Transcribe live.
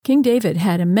King David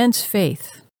had immense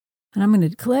faith, and I'm going to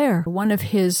declare one of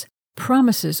his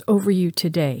promises over you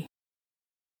today.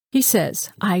 He says,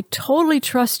 I totally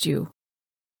trust you,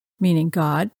 meaning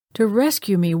God, to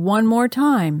rescue me one more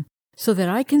time so that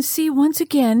I can see once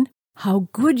again how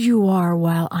good you are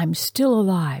while I'm still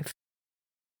alive.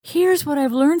 Here's what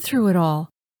I've learned through it all.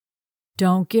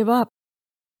 Don't give up.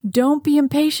 Don't be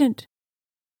impatient.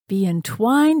 Be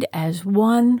entwined as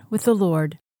one with the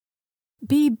Lord.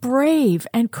 Be brave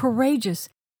and courageous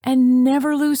and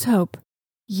never lose hope.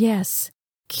 Yes,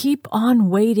 keep on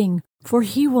waiting, for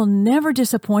He will never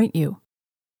disappoint you.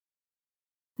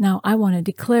 Now I want to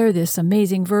declare this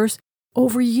amazing verse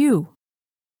over you.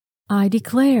 I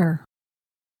declare,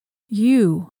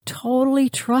 you totally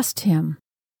trust Him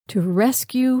to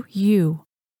rescue you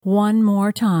one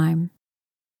more time,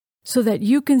 so that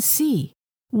you can see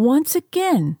once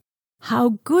again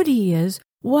how good He is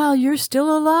while you're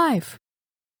still alive.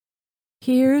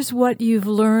 Here's what you've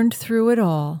learned through it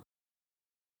all.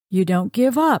 You don't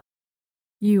give up.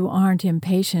 You aren't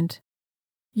impatient.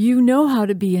 You know how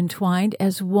to be entwined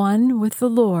as one with the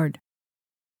Lord.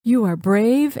 You are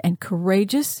brave and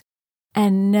courageous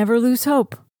and never lose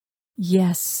hope.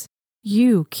 Yes,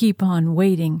 you keep on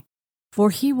waiting,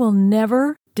 for He will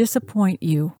never disappoint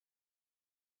you.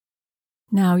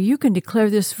 Now you can declare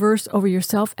this verse over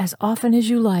yourself as often as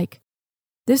you like.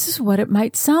 This is what it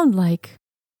might sound like.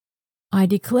 I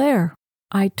declare,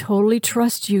 I totally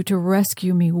trust you to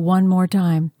rescue me one more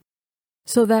time,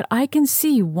 so that I can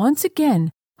see once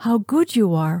again how good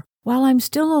you are while I'm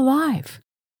still alive.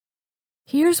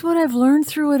 Here's what I've learned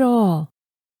through it all.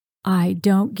 I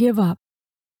don't give up.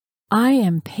 I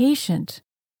am patient.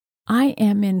 I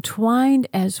am entwined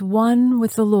as one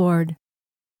with the Lord.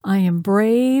 I am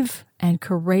brave and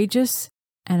courageous,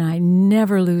 and I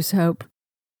never lose hope.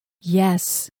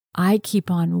 Yes, I keep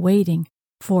on waiting,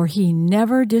 for He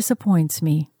never disappoints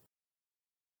me.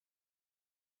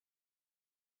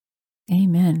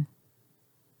 Amen.